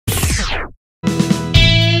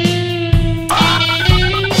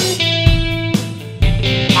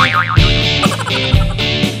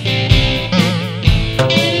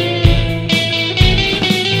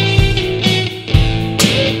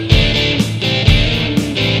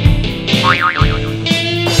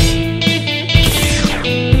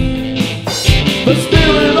The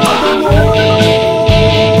spirit of the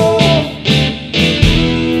wolf.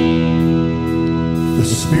 The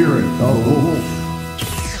spirit of the wolf.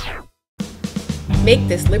 Make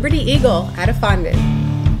this Liberty Eagle out of fondant.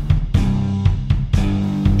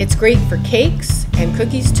 It's great for cakes and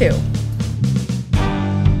cookies too.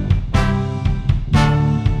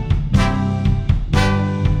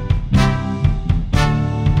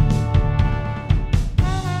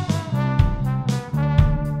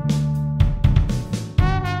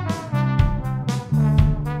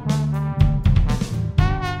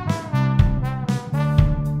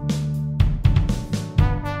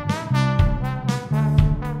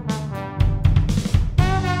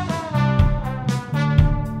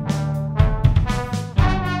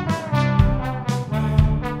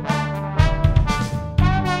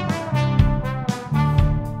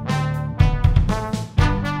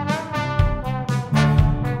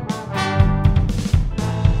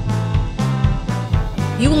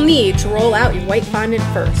 You will need to roll out your white fondant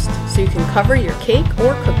first, so you can cover your cake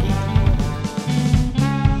or cookie.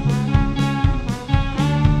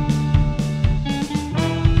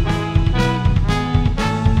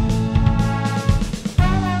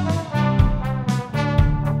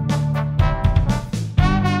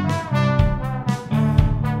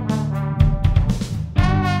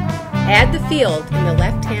 Add the field in the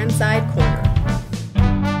left-hand side corner.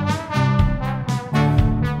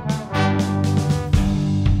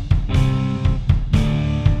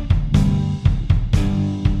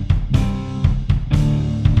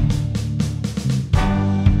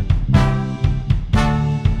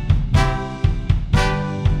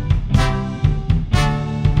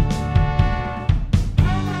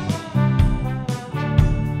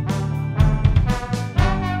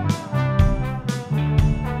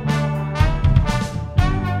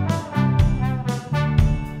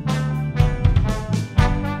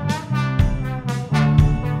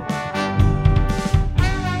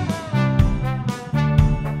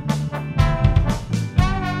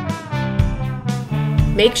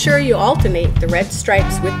 Make sure you alternate the red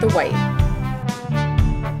stripes with the white.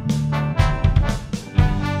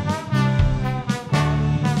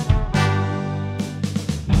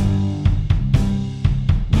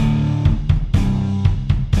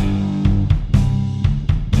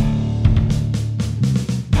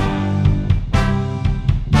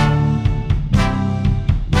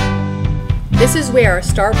 This is where a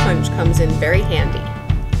star punch comes in very handy.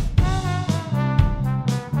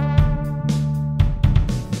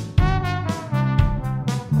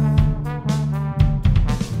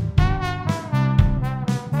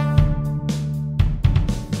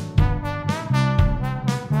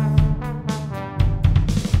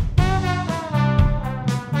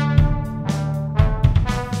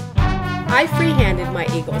 I freehanded my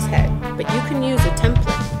eagle's head, but you can use a template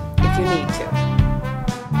if you need to.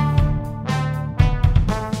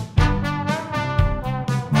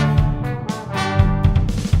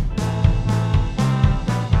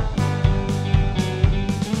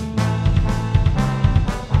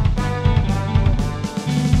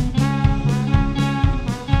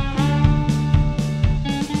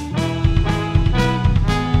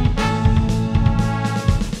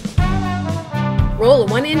 Roll a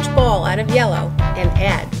 1-inch ball out of yellow and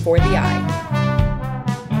add for the eye.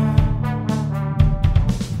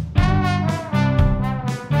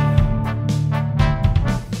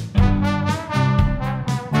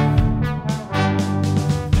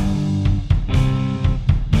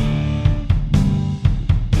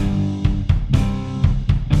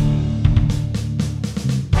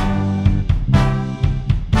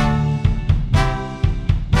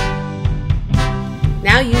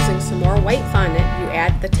 Now, using some more white fondant, you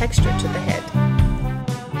add the texture to the head.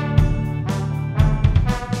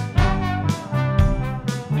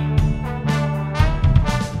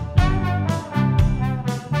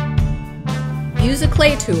 Use a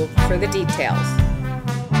clay tool for the details.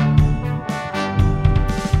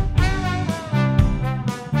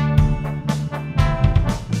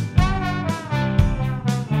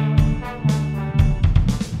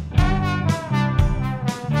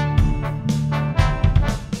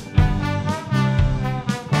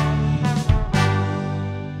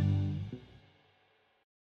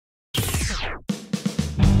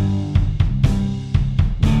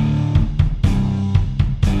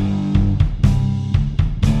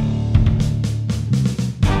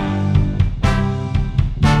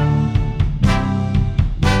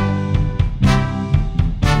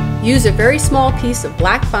 Use a very small piece of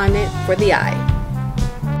black fondant for the eye.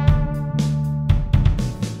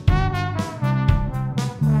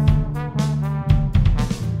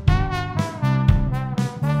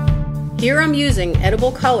 Here I'm using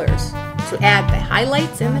edible colors to add the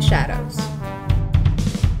highlights and the shadows.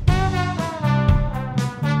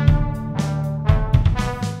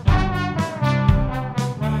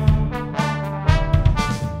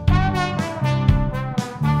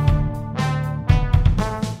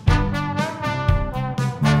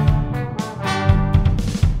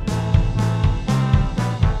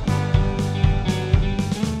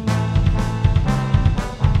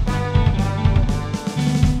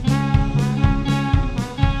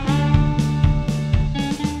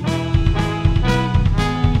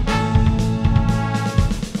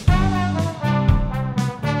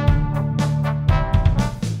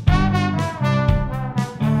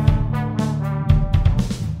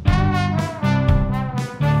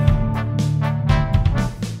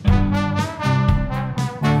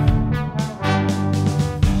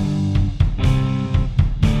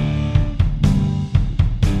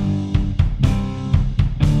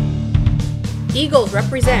 Eagles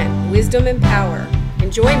represent wisdom and power.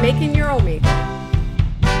 Enjoy making your own maker.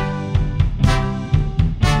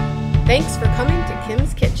 Thanks for coming to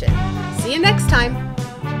Kim's Kitchen. See you next time.